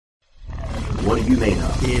What Are You Made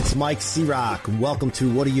Of? It's Mike C-Rock. Welcome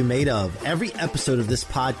to What Are You Made Of? Every episode of this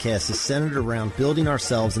podcast is centered around building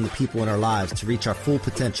ourselves and the people in our lives to reach our full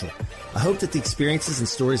potential. I hope that the experiences and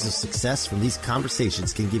stories of success from these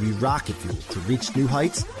conversations can give you rocket fuel to reach new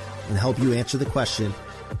heights and help you answer the question,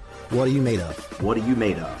 what are you made of? What are you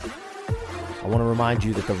made of? I want to remind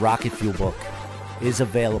you that the Rocket Fuel book is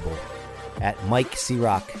available at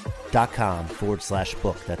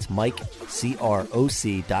mikecroc.com/book. That's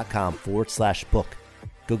mikecroc.com/book.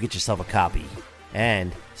 Go get yourself a copy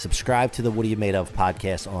and subscribe to the What Are You Made Of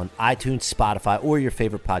podcast on iTunes, Spotify, or your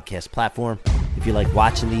favorite podcast platform. If you like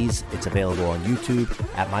watching these, it's available on YouTube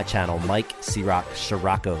at my channel, Mike C-Roc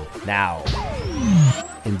Scirocco. Now,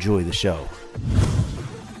 enjoy the show.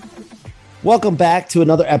 Welcome back to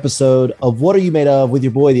another episode of What Are You Made Of with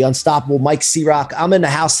your boy, the unstoppable Mike C-Roc. I'm in the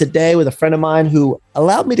house today with a friend of mine who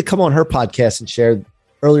allowed me to come on her podcast and share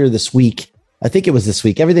earlier this week. I think it was this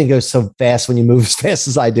week. Everything goes so fast when you move as fast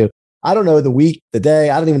as I do. I don't know the week, the day.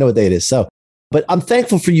 I don't even know what day it is. But I'm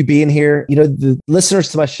thankful for you being here. You know, the listeners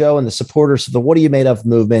to my show and the supporters of the What Are You Made Of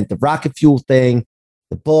movement, the Rocket Fuel thing,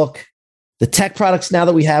 the book, the tech products now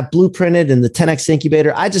that we have blueprinted and the 10X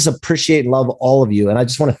incubator. I just appreciate and love all of you. And I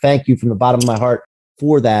just want to thank you from the bottom of my heart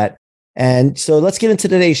for that. And so let's get into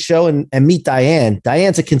today's show and meet Diane.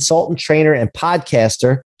 Diane's a consultant, trainer, and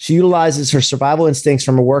podcaster. She utilizes her survival instincts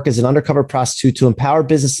from her work as an undercover prostitute to empower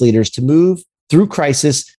business leaders to move through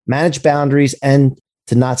crisis, manage boundaries, and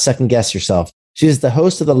to not second guess yourself. She is the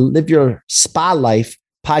host of the Live Your Spa Life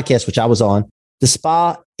podcast, which I was on. The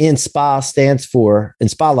Spa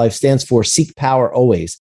Life stands for seek power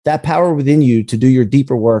always. That power within you to do your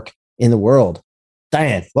deeper work in the world.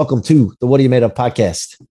 Diane, welcome to the What Are You Made Of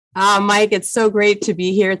podcast. Mike, it's so great to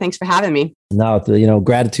be here. Thanks for having me. No,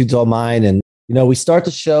 gratitude's all mine. And, we start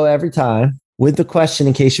the show every time with the question,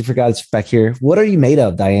 in case you forgot it's back here. What are you made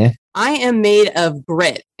of, Diane? I am made of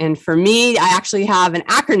grit. And for me, I actually have an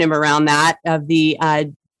acronym around that of the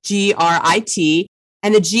GRIT.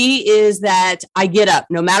 And the G is that I get up.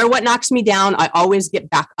 No matter what knocks me down, I always get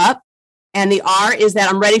back up. And the R is that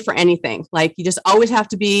I'm ready for anything. Like, you just always have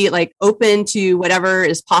to be like open to whatever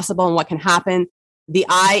is possible and what can happen. The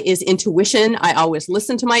I is intuition. I always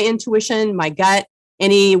listen to my intuition, my gut,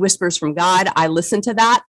 any whispers from God. I listen to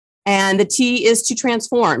that. And the T is to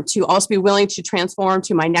transform, to also be willing to transform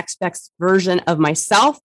to my next best version of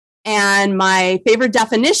myself. And my favorite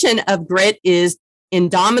definition of grit is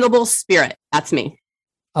indomitable spirit. That's me.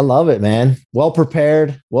 I love it, man. Well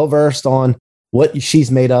prepared, well versed on what she's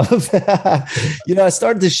made of. I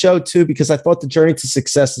started this show too because I thought the journey to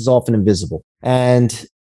success is often invisible. And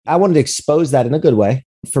I wanted to expose that in a good way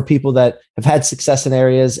for people that have had success in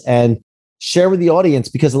areas and share with the audience,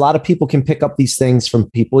 because a lot of people can pick up these things from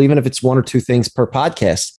people, even if it's one or two things per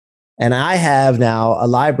podcast. And I have now a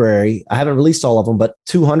library. I haven't released all of them, but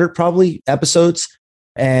 200 probably episodes.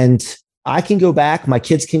 And I can go back, my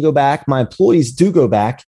kids can go back, my employees do go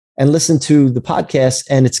back and listen to the podcast,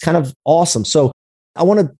 and it's kind of awesome. So I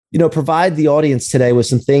want to, provide the audience today with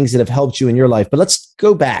some things that have helped you in your life. But let's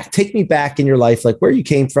go back. Take me back in your life, like where you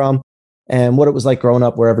came from and what it was like growing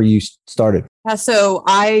up wherever you started. So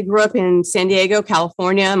I grew up in San Diego,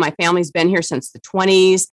 California. My family's been here since the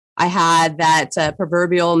 20s. I had that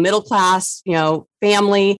proverbial middle class,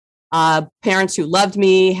 family. Parents who loved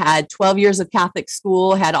me, had 12 years of Catholic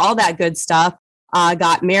school, had all that good stuff,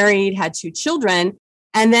 got married, had 2 children.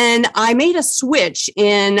 And then I made a switch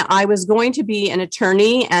I was going to be an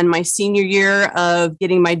attorney, and my senior year of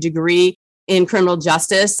getting my degree in criminal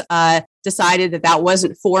justice, decided that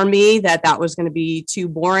wasn't for me, that was going to be too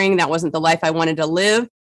boring. That wasn't the life I wanted to live.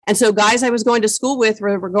 And so guys I was going to school with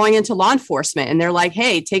were going into law enforcement, and they're like,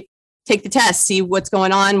 hey, take the test, see what's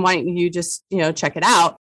going on. Why don't you just, check it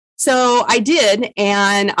out? So I did,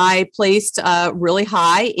 and I placed really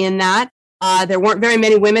high in that. There weren't very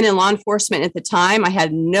many women in law enforcement at the time. I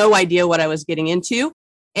had no idea what I was getting into,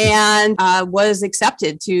 and was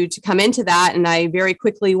accepted to come into that. And I very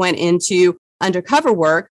quickly went into undercover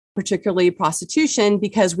work, particularly prostitution,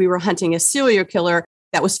 because we were hunting a serial killer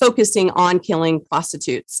that was focusing on killing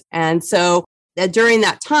prostitutes. And so during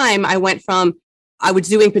that time, I was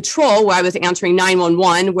doing patrol where I was answering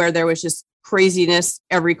 911, where there was just craziness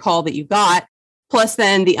every call that you got, plus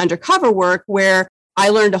then the undercover work where I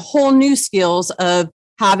learned a whole new skills of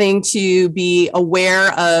having to be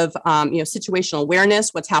aware of, situational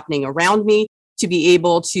awareness, what's happening around me, to be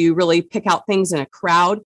able to really pick out things in a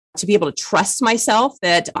crowd, to be able to trust myself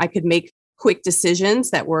that I could make quick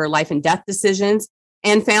decisions that were life and death decisions,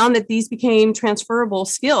 and found that these became transferable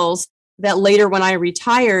skills that later when I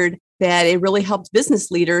retired, that it really helped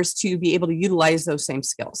business leaders to be able to utilize those same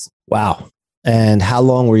skills. Wow. And how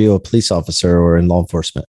long were you a police officer or in law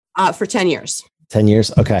enforcement? For 10 years. 10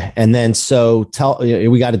 years. Okay. And then, so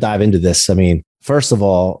we got to dive into this. I mean, first of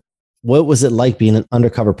all, what was it like being an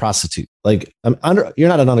undercover prostitute? Like, you're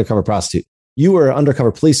not an undercover prostitute. You were an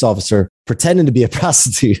undercover police officer pretending to be a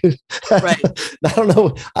prostitute. Right. I don't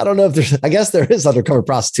know if there's, I guess there is undercover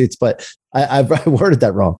prostitutes, but I worded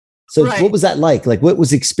that wrong. So right. What was that like? Like, what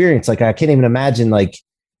was the experience? Like, I can't even imagine, like.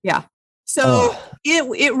 Yeah. So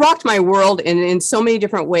it rocked my world in so many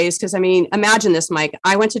different ways. Because I mean, imagine this, Mike.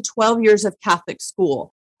 I went to 12 years of Catholic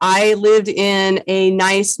school. I lived in a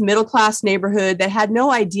nice middle-class neighborhood that had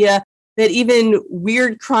no idea that even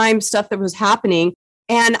weird crime stuff that was happening.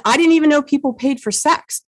 And I didn't even know people paid for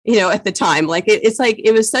sex, at the time. Like it's like,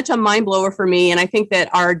 it was such a mind blower for me. And I think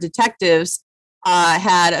that our detectives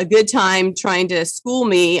had a good time trying to school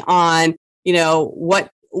me on,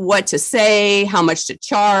 what to say, how much to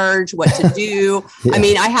charge, what to do. Yeah. I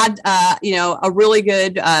mean, I had, a really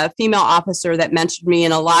good female officer that mentored me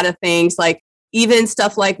in a lot of things, like even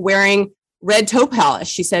stuff like wearing red toe polish.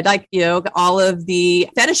 She said, like, all of the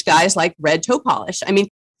fetish guys like red toe polish. I mean,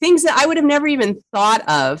 things that I would have never even thought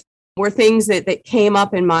of were things that came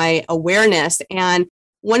up in my awareness. And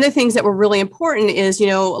one of the things that were really important is,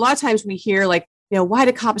 a lot of times we hear like, why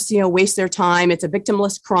do cops, waste their time? It's a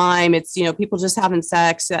victimless crime. It's, people just having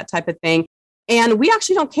sex, that type of thing. And we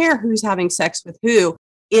actually don't care who's having sex with who.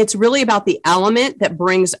 It's really about the element that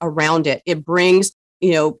brings around it. It brings,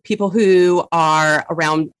 people who are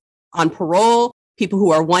around on parole, people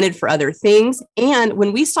who are wanted for other things. And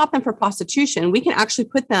when we stop them for prostitution, we can actually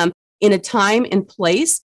put them in a time and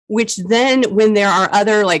place, which then when there are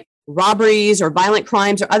other like robberies or violent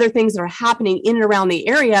crimes or other things that are happening in and around the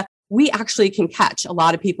area, we actually can catch a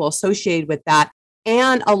lot of people associated with that.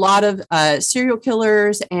 And a lot of serial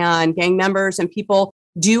killers and gang members and people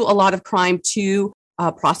do a lot of crime to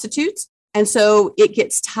prostitutes. And so it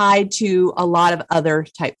gets tied to a lot of other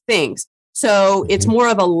type things. So it's more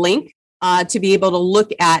of a link to be able to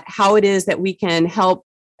look at how it is that we can help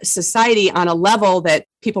society on a level that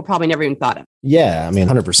people probably never even thought of. Yeah, I mean,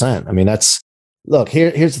 100%. I mean,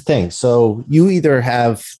 here's the thing. So you either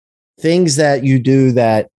have things that you do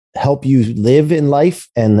that help you live in life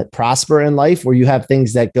and prosper in life, or you have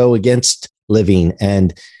things that go against living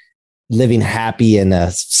happy and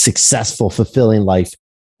a successful, fulfilling life.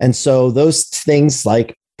 And so those things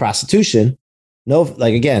like prostitution,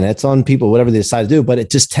 again, it's on people, whatever they decide to do, but it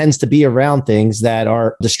just tends to be around things that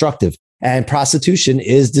are destructive. And prostitution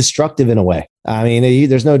is destructive in a way. I mean,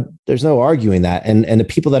 there's no arguing that. And the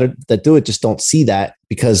people that do it just don't see that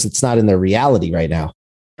because it's not in their reality right now.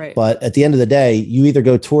 Right. But at the end of the day, you either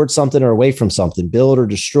go towards something or away from something, build or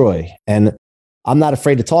destroy. And I'm not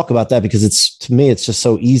afraid to talk about that because to me, it's just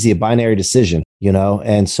so easy, a binary decision,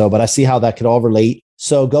 And so, but I see how that could all relate.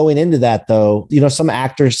 So going into that though, some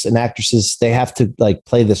actors and actresses, they have to like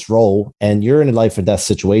play this role, and you're in a life or death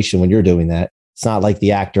situation when you're doing that. It's not like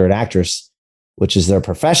the actor and actress, which is their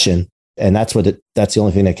profession. And that's the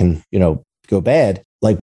only thing that can, go bad.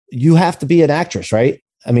 Like you have to be an actress, right?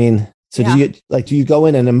 I mean, so do you go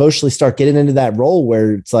in and emotionally start getting into that role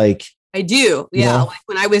where it's like, I do. Yeah. Like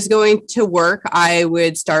when I was going to work, I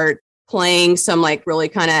would start playing some like really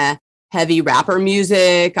kind of heavy rapper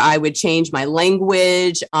music. I would change my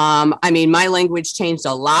language. My language changed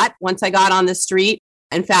a lot once I got on the street.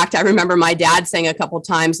 In fact, I remember my dad saying a couple of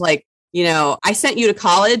times, like, I sent you to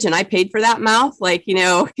college and I paid for that mouth. Like,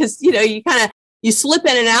 because, you slip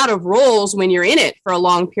in and out of roles when you're in it for a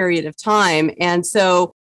long period of time. And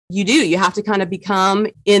so you have to kind of become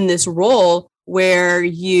in this role where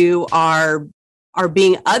you are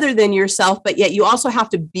being other than yourself, but yet you also have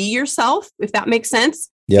to be yourself, if that makes sense.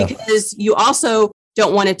 Yeah. Because you also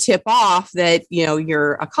don't want to tip off that,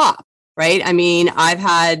 you're a cop, right? I mean, I've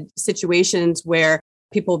had situations where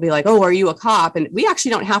people will be like, oh, are you a cop? And we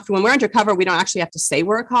actually don't have to, when we're undercover, we don't actually have to say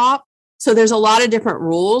we're a cop. So there's a lot of different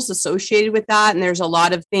rules associated with that. And there's a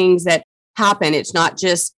lot of things that happen. It's not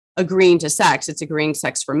just agreeing to sex. It's agreeing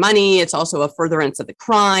sex for money. It's also a furtherance of the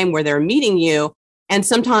crime where they're meeting you. And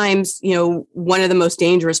sometimes, one of the most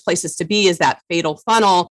dangerous places to be is that fatal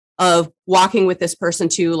funnel of walking with this person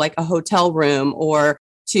to like a hotel room or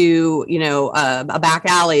to, a back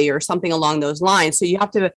alley or something along those lines. So you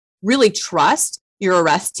have to really trust your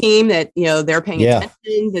arrest team that, they're paying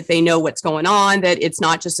attention, that they know what's going on, that it's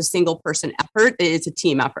not just a single person effort. It's a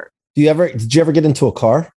team effort. Did you ever get into a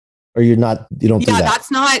car? Or you don't do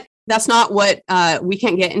that? That's not what we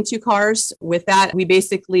can't get into cars with that. We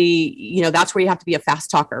basically, that's where you have to be a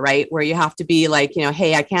fast talker, right? Where you have to be like,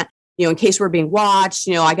 hey, I can't, in case we're being watched,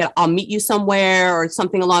 I'll meet you somewhere or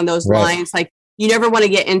something along those lines. Like you never want to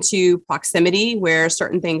get into proximity where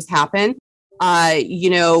certain things happen.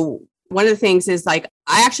 one of the things is like,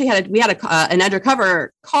 we had an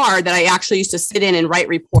undercover car that I actually used to sit in and write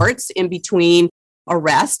reports in between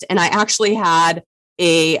arrest. And I actually had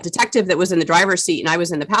a detective that was in the driver's seat and I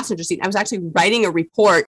was in the passenger seat. I was actually writing a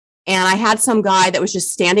report and I had some guy that was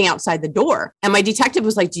just standing outside the door. And my detective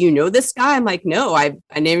was like, do you know this guy? I'm like, no, I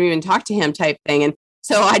never even talked to him type thing. And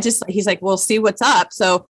so he's like, well, see what's up.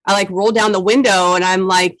 So I like rolled down the window and I'm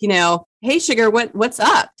like, hey, sugar, what's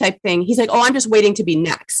up type thing. He's like, oh, I'm just waiting to be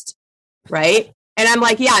next. Right. And I'm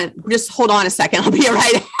like, yeah, just hold on a second. I'll be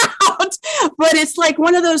right out. But it's like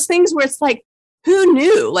one of those things where it's like, who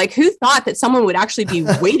knew? Like, who thought that someone would actually be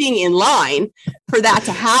waiting in line for that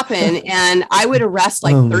to happen? And I would arrest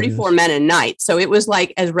like 34 men a night. So it was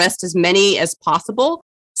like arrest as many as possible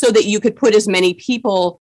so that you could put as many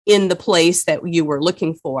people in the place that you were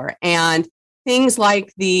looking for. And things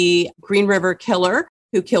like the Green River Killer,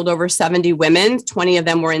 who killed over 70 women, 20 of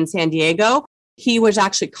them were in San Diego. He was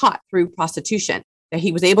actually caught through prostitution, that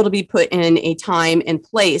he was able to be put in a time and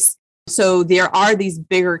place. So there are these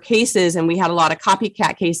bigger cases, and we had a lot of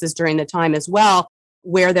copycat cases during the time as well,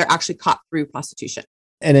 where they're actually caught through prostitution.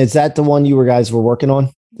 And is that the one you guys were working on?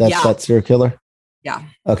 That serial killer? Yeah.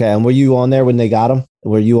 Okay. And were you on there when they got him?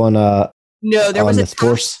 Were you on No, there was a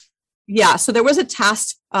force? Yeah. So there was a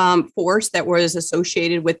task force that was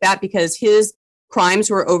associated with that because his crimes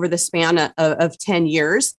were over the span of 10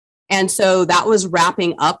 years. And so that was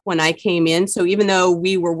wrapping up when I came in. So even though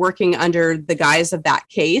we were working under the guise of that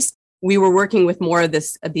case, we were working with more of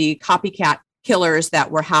the copycat killers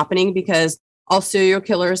that were happening because all serial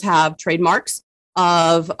killers have trademarks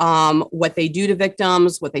of what they do to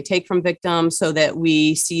victims, what they take from victims, so that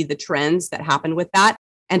we see the trends that happen with that.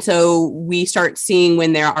 And so we start seeing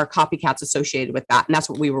when there are copycats associated with that. And that's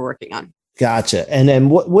what we were working on. Gotcha. And then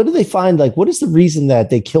what do they find? Like, what is the reason that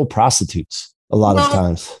they kill prostitutes a lot of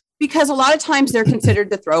times? Because a lot of times they're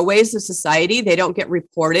considered the throwaways of society. They don't get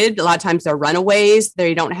reported. A lot of times they're runaways.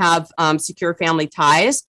 They don't have secure family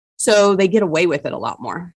ties. So they get away with it a lot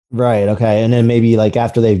more. Right. Okay. And then maybe like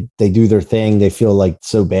after they do their thing, they feel like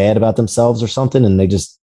so bad about themselves or something. And they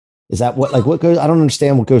just, is that what goes, I don't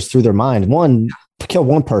understand what goes through their mind. One, kill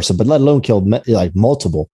one person, but let alone kill like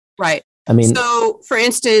multiple. Right. I mean, so for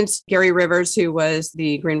instance, Gary Rivers, who was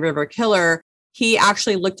the Green River Killer, he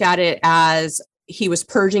actually looked at it as he was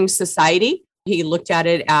purging society. He looked at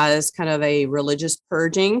it as kind of a religious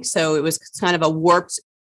purging. So it was kind of a warped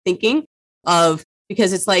thinking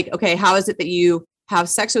because it's like, okay, how is it that you have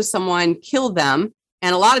sex with someone, kill them?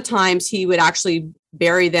 And a lot of times he would actually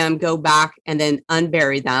bury them, go back and then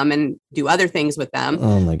unbury them and do other things with them.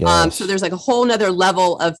 Oh my gosh. So there's like a whole nother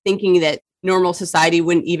level of thinking that normal society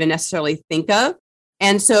wouldn't even necessarily think of.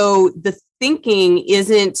 And so the thinking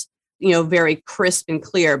isn't, very crisp and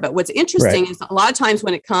clear. But what's interesting is a lot of times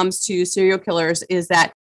when it comes to serial killers is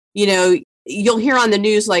that, you'll hear on the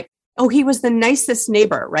news like, oh, he was the nicest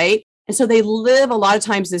neighbor, right? And so they live a lot of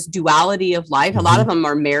times this duality of life. Mm-hmm. A lot of them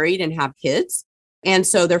are married and have kids. And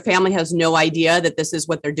so their family has no idea that this is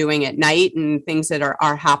what they're doing at night and things that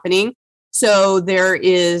are happening. So there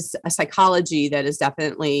is a psychology that is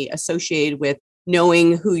definitely associated with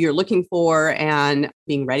knowing who you're looking for and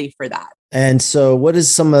being ready for that. And so what is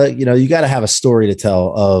some of, you got to have a story to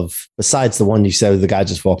tell of, besides the one you said, the guy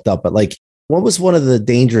just walked up, but like, what was one of the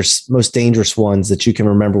most dangerous ones that you can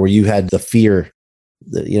remember where you had the fear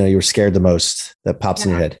that, you were scared the most that pops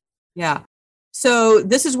in your head? Yeah. So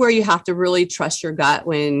this is where you have to really trust your gut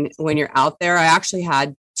when you're out there. I actually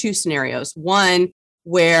had two scenarios. One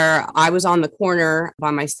where I was on the corner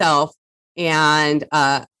by myself. And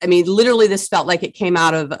literally this felt like it came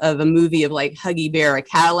out of a movie of like Huggy Bear. A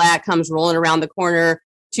Cadillac comes rolling around the corner.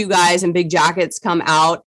 Two guys in big jackets come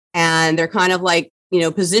out and they're kind of like,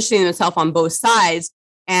 positioning themselves on both sides.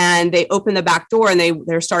 And they open the back door and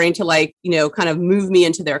they're starting to like, kind of move me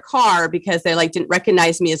into their car because they like didn't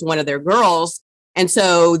recognize me as one of their girls. And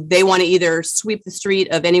so they want to either sweep the street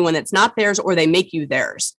of anyone that's not theirs or they make you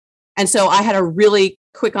theirs. And so I had a really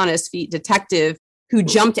quick on his feet detective who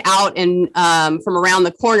jumped out and from around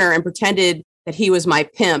the corner and pretended that he was my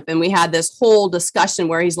pimp. And we had this whole discussion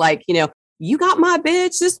where he's like, you got my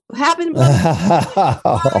bitch, this happened, blah, blah,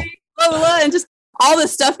 blah, and just all the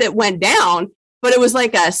stuff that went down. But it was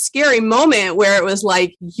like a scary moment where it was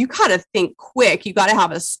like, you got to think quick. You got to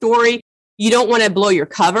have a story. You don't want to blow your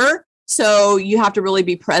cover. So you have to really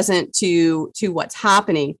be present to what's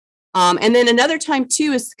happening. And then another time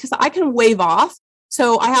too, is because I can wave off.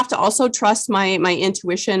 So I have to also trust my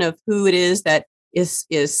intuition of who it is that is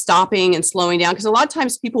stopping and slowing down. Because a lot of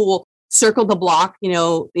times people will circle the block,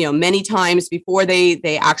 many times before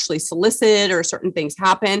they actually solicit or certain things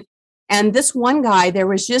happen. And this one guy, there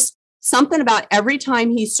was just something about every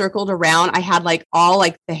time he circled around, I had like all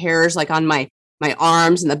like the hairs like on my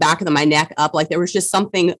arms and the back of my neck up, like there was just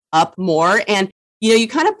something up more. And, you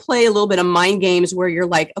kind of play a little bit of mind games where you're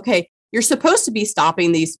like, okay, you're supposed to be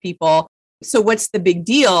stopping these people. So what's the big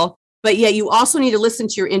deal? But yet you also need to listen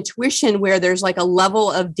to your intuition where there's like a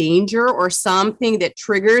level of danger or something that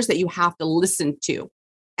triggers that you have to listen to.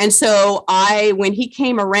 And so when he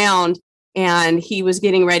came around and he was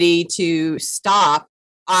getting ready to stop,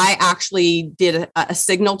 I actually did a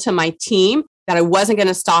signal to my team that I wasn't going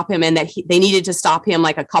to stop him and that they needed to stop him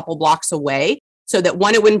like a couple blocks away so that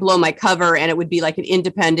one, it wouldn't blow my cover and it would be like an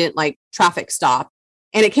independent like traffic stop.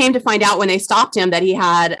 And it came to find out when they stopped him that he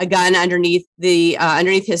had a gun underneath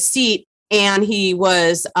his seat, and he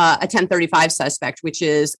was a 1035 suspect, which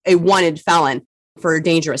is a wanted felon for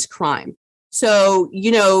dangerous crime. So,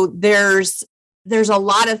 there's a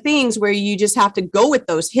lot of things where you just have to go with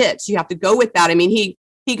those hits. You have to go with that. I mean, he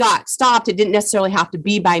got stopped. It didn't necessarily have to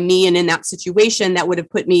be by me. And in that situation, that would have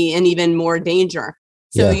put me in even more danger.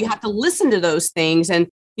 So you have to listen to those things. And,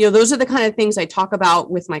 those are the kind of things I talk about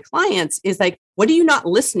with my clients is like, what are you not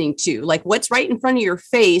listening to? Like what's right in front of your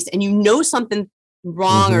face and something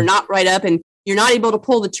wrong or not right up and you're not able to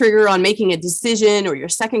pull the trigger on making a decision or you're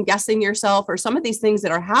second guessing yourself or some of these things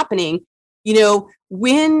that are happening.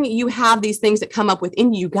 When you have these things that come up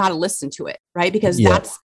within you, you got to listen to it, right? Because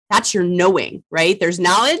that's your knowing, right? There's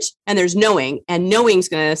knowledge and there's knowing, and knowing's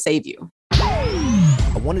going to save you.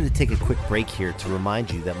 I wanted to take a quick break here to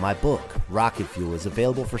remind you that my book, Rocket Fuel, is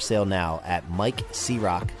available for sale now at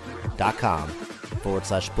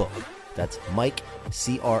MikeCroc.com/book. That's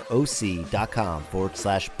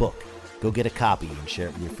MikeCroc.com/book. Go get a copy and share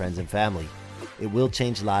it with your friends and family. It will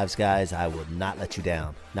change lives, guys. I will not let you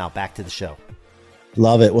down. Now back to the show.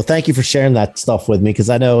 Love it. Well, thank you for sharing that stuff with me because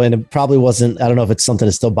I know, and it probably wasn't, I don't know if it's something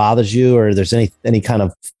that still bothers you or there's any kind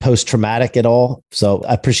of post-traumatic at all. So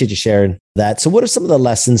I appreciate you sharing that. So what are some of the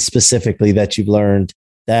lessons specifically that you've learned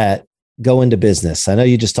that go into business? I know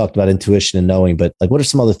you just talked about intuition and knowing, but like, what are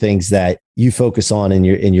some other things that you focus on in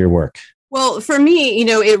your work? Well, for me,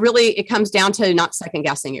 it comes down to not second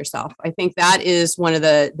guessing yourself. I think that is one of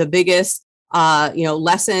the biggest,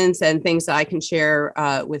 lessons and things that I can share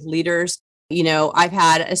with leaders. I've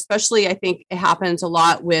had, especially, I think it happens a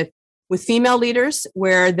lot with female leaders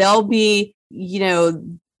where they'll be,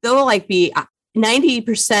 they'll like be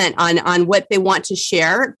 90% on what they want to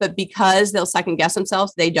share, but because they'll second guess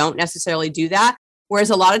themselves, they don't necessarily do that. Whereas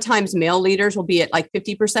a lot of times male leaders will be at like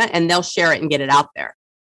 50% and they'll share it and get it out there.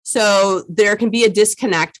 So there can be a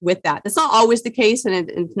disconnect with that. That's not always the case, and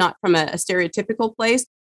it's not from a stereotypical place,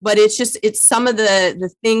 but it's some of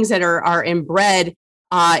the things that are inbred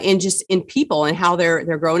in people and how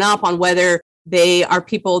they're grown up, on whether they are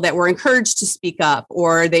people that were encouraged to speak up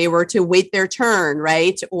or they were to wait their turn,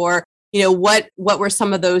 right? Or, what were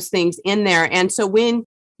some of those things in there? And so when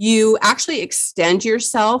you actually extend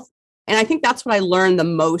yourself, and I think that's what I learned the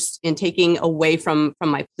most in taking away from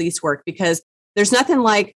my police work, because there's nothing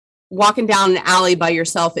like walking down an alley by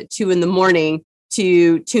yourself at 2 a.m.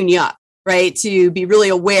 to tune you up, right? To be really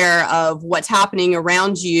aware of what's happening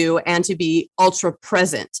around you and to be ultra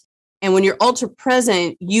present. And when you're ultra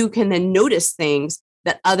present, you can then notice things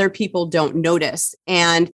that other people don't notice.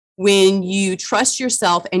 And when you trust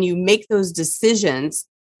yourself and you make those decisions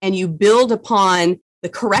and you build upon the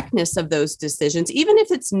correctness of those decisions, even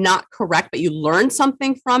if it's not correct, but you learn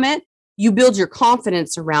something from it, you build your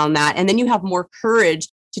confidence around that. And then you have more courage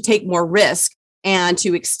to take more risk and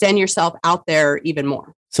to extend yourself out there even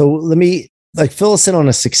more. So let me fill us in on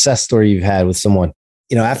a success story you've had with someone,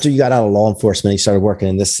 after you got out of law enforcement, you started working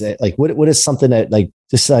in this, what is something that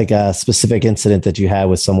just like a specific incident that you had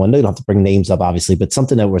with someone? No, you don't have to bring names up, obviously, but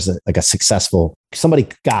something that was a successful, somebody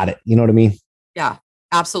got it. You know what I mean? Yeah,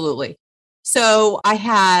 absolutely. So I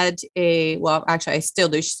had I still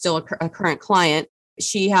do. She's still a current client.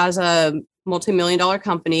 She has a multi-million-dollar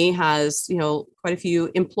company, has, quite a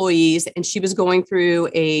few employees, and she was going through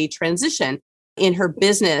a transition in her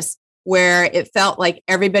business where it felt like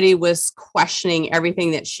everybody was questioning everything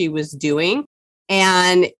that she was doing.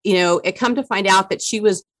 And, it come to find out that she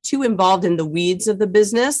was too involved in the weeds of the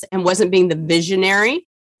business and wasn't being the visionary.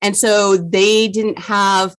 And so they didn't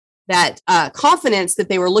have that confidence that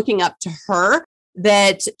they were looking up to her,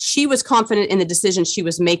 that she was confident in the decisions she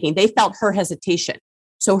was making. They felt her hesitation.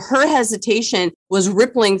 So her hesitation was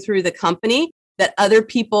rippling through the company, that other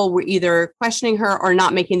people were either questioning her or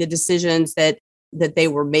not making the decisions that they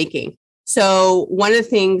were making. So one of the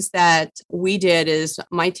things that we did is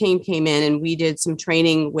my team came in and we did some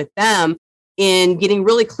training with them in getting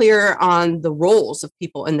really clear on the roles of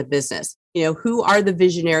people in the business. Who are the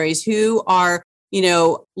visionaries? Who are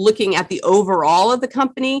looking at the overall of the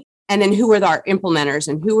company, and then who are our implementers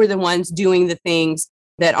and who are the ones doing the things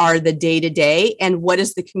that are the day to day, and what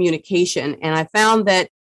is the communication. And I found that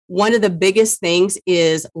one of the biggest things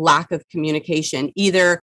is lack of communication.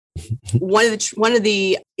 Either one of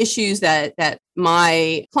the issues that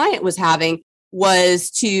my client was having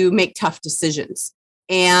was to make tough decisions.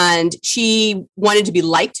 And she wanted to be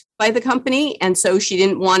liked by the company. And so she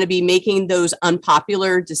didn't want to be making those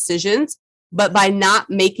unpopular decisions. But by not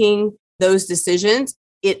making those decisions,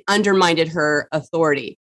 it undermined her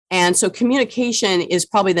authority. And so communication is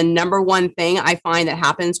probably the number one thing I find that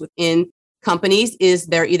happens within companies is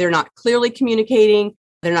they're either not clearly communicating,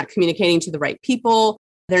 they're not communicating to the right people,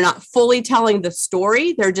 they're not fully telling the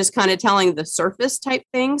story, they're just kind of telling the surface type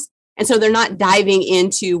things. And so they're not diving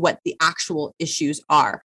into what the actual issues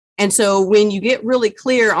are. And so when you get really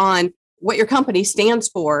clear on what your company stands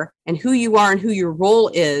for and who you are and who your role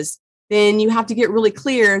is, then you have to get really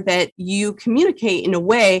clear that you communicate in a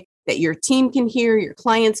way that your team can hear, your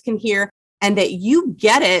clients can hear, and that you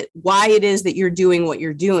get it, why it is that you're doing what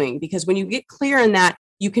you're doing. Because when you get clear in that,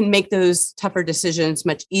 you can make those tougher decisions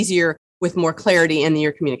much easier with more clarity in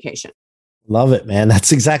your communication. Love it, man.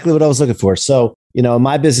 That's exactly what I was looking for. So,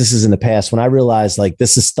 my businesses in the past, when I realized like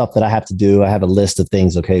this is stuff that I have to do, I have a list of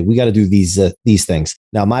things. Okay, we got to do these things.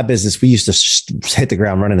 Now, my business, we used to hit the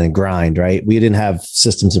ground running and grind, right? We didn't have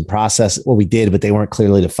systems and process. Well, we did, but they weren't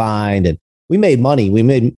clearly defined. And we made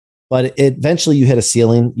money. But eventually you hit a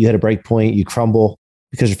ceiling, you hit a break point, you crumble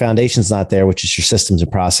because your foundation's not there, which is your systems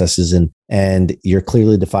and processes and your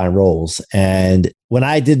clearly defined roles. And when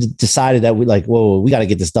I decided that we got to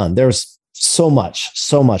get this done, there was so much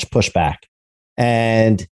pushback.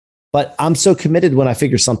 But I'm so committed when I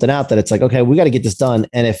figure something out that it's like, okay, we got to get this done.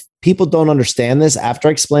 And if people don't understand this after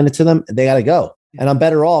I explain it to them, they got to go. And I'm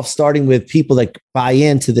better off starting with people that buy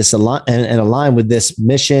into this and align with this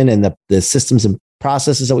mission and the systems and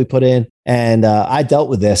processes that we put in. And I dealt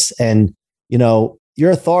with this. And, your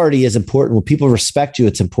authority is important. When people respect you,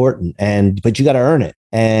 it's important. But you got to earn it.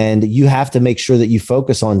 And you have to make sure that you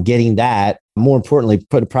focus on getting that. More importantly,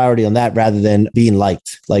 put a priority on that rather than being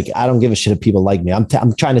liked. Like, I don't give a shit if people like me. I'm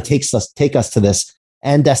trying to take us to this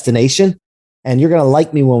end destination, and you're going to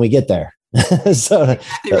like me when we get there. So,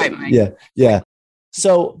 exactly right, Mike. Yeah.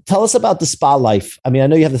 So tell us about the Spa Life. I mean, I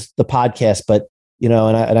know you have the podcast, but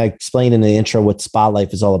and I explained in the intro what Spa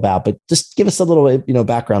Life is all about, but just give us a little,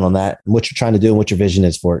 background on that and what you're trying to do and what your vision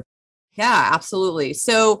is for it. Yeah, absolutely.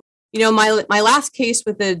 So, my last case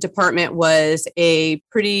with the department was a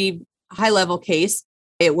pretty high level case.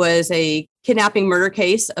 It was a kidnapping murder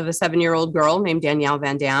case of a 7-year-old girl named Danielle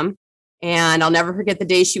Van Dam. And I'll never forget the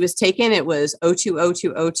day she was taken. It was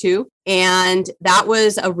 02/02/02. And that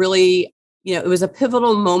was a really, it was a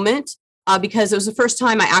pivotal moment. Because it was the first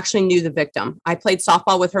time I actually knew the victim. I played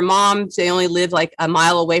softball with her mom. They only lived like a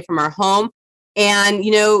mile away from our home. And,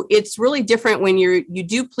 it's really different when you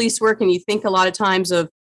do police work and you think a lot of times of,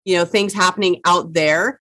 things happening out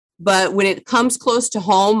there. But when it comes close to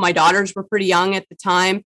home, my daughters were pretty young at the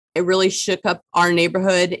time. It really shook up our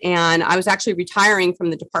neighborhood. And I was actually retiring from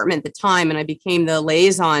the department at the time. And I became the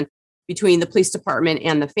liaison between the police department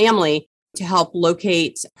and the family to help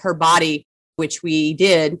locate her body, which we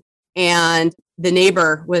did. And the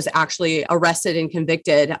neighbor was actually arrested and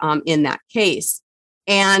convicted in that case.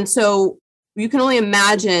 And so you can only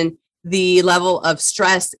imagine the level of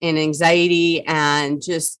stress and anxiety and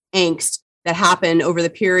just angst that happened over the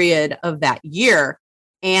period of that year.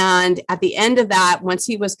 And at the end of that, once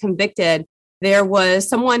he was convicted, there was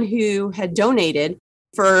someone who had donated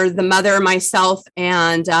for the mother, myself,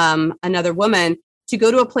 and another woman to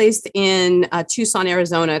go to a place in Tucson,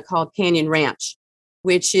 Arizona called Canyon Ranch,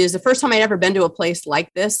 which is the first time I'd ever been to a place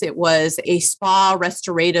like this. It was a spa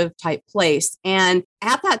restorative type place. And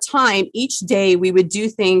at that time, each day we would do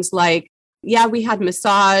things like, we had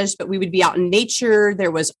massage, but we would be out in nature. There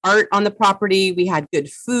was art on the property. We had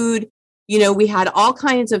good food. We had all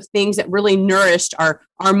kinds of things that really nourished our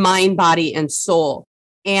mind, body, and soul.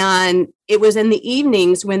 And it was in the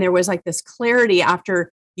evenings when there was like this clarity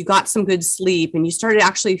after you got some good sleep and you started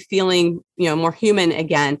actually feeling, more human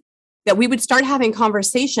again, that we would start having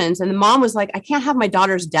conversations. And the mom was like, I can't have my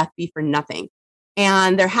daughter's death be for nothing.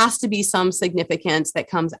 And there has to be some significance that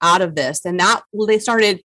comes out of this. And they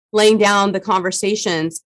started laying down the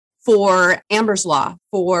conversations for Amber's Law,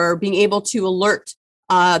 for being able to alert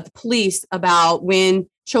the police about when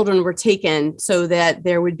children were taken so that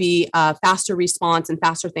there would be a faster response and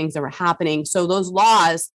faster things that were happening. So those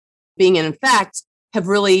laws being in effect have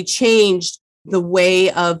really changed the way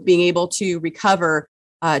of being able to recover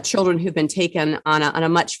children who've been taken on a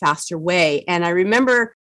much faster way. And I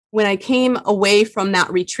remember when I came away from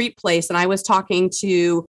that retreat place and I was talking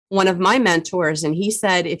to one of my mentors, and he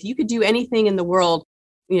said, if you could do anything in the world,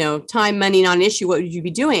 time, money, not an issue, what would you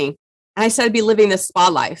be doing? And I said, I'd be living this spa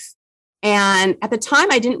life. And at the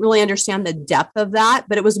time, I didn't really understand the depth of that,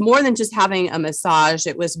 but it was more than just having a massage.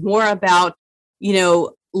 It was more about,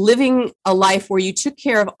 living a life where you took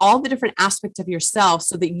care of all the different aspects of yourself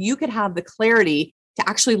so that you could have the clarity to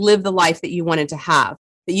actually live the life that you wanted to have,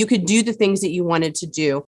 that you could do the things that you wanted to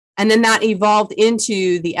do. And then that evolved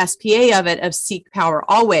into the SPA of it, of seek power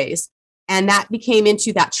always. And that became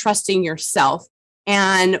into that trusting yourself.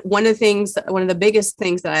 And one of the biggest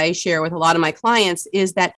things that I share with a lot of my clients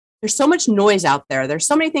is that there's so much noise out there. There's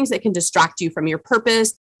so many things that can distract you from your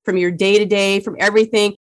purpose, from your day-to-day, from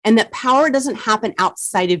everything. And that power doesn't happen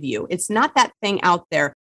outside of you. It's not that thing out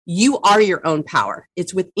there. You are your own power.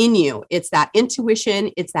 It's within you. It's that intuition.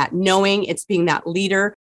 It's that knowing. It's being that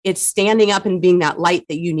leader. It's standing up and being that light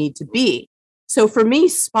that you need to be. So for me,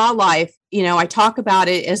 spa life, I talk about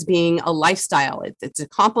it as being a lifestyle. It's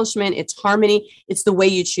accomplishment. It's harmony. It's the way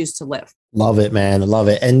you choose to live. Love it, man. I love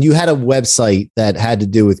it. And you had a website that had to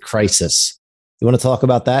do with crisis. You want to talk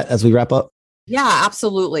about that as we wrap up? Yeah,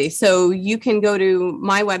 absolutely. So you can go to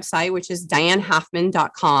my website, which is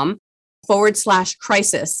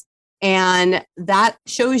dianehalfman.com/crisis. And that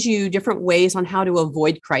shows you different ways on how to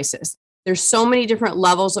avoid crisis. There's so many different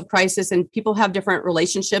levels of crisis, and people have different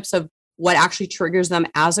relationships of what actually triggers them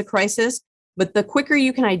as a crisis. But the quicker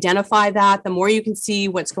you can identify that, the more you can see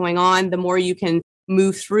what's going on, the more you can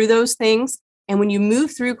move through those things. And when you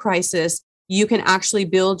move through crisis, you can actually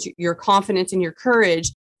build your confidence and your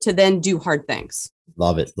courage to then do hard things.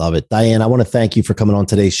 Love it. Love it. Diane, I want to thank you for coming on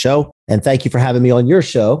today's show, and thank you for having me on your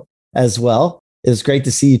show as well. It was great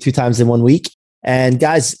to see you 2 times in 1 week. And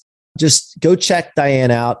guys, just go check Diane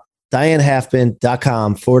out,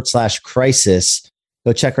 dianehalfman.com/crisis.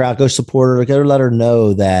 Go check her out. Go support her. Go let her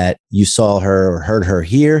know that you saw her or heard her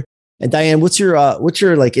here. And Diane, what's your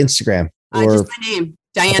like Instagram? Just my name,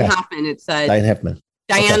 Diane Halfman. It's Diane Halfman.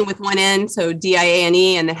 Diane with 1 N, so Diane,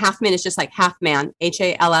 and then Halfman is just like Halfman,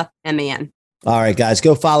 Halfman. All right, guys,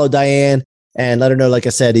 go follow Diane and let her know, like I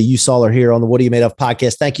said, you saw her here on the What Are You Made Of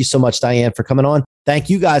podcast. Thank you so much, Diane, for coming on. Thank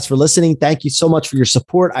you guys for listening. Thank you so much for your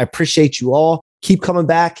support. I appreciate you all. Keep coming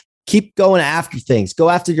back. Keep going after things. Go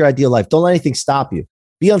after your ideal life. Don't let anything stop you.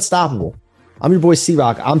 Be unstoppable. I'm your boy,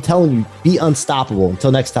 C-Rock. I'm telling you, be unstoppable.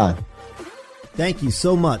 Until next time. Thank you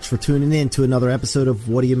so much for tuning in to another episode of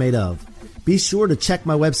What Are You Made Of? Be sure to check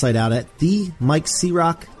my website out at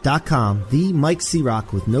themikecrock.com,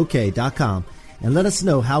 themikecrock with no K.com, and let us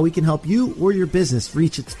know how we can help you or your business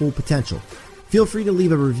reach its full potential. Feel free to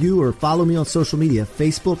leave a review or follow me on social media,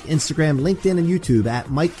 Facebook, Instagram, LinkedIn, and YouTube at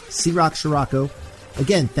Mike C-Rock Scirocco.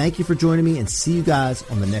 Again, thank you for joining me, and see you guys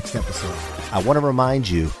on the next episode. I want to remind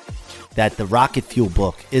you that the Rocket Fuel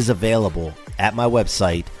book is available at my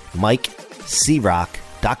website,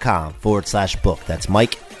 mikecrock.com/book. That's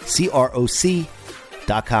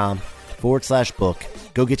mikecroc.com/book.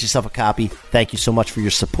 Go get yourself a copy. Thank you so much for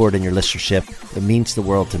your support and your listenership. It means the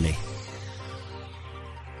world to me.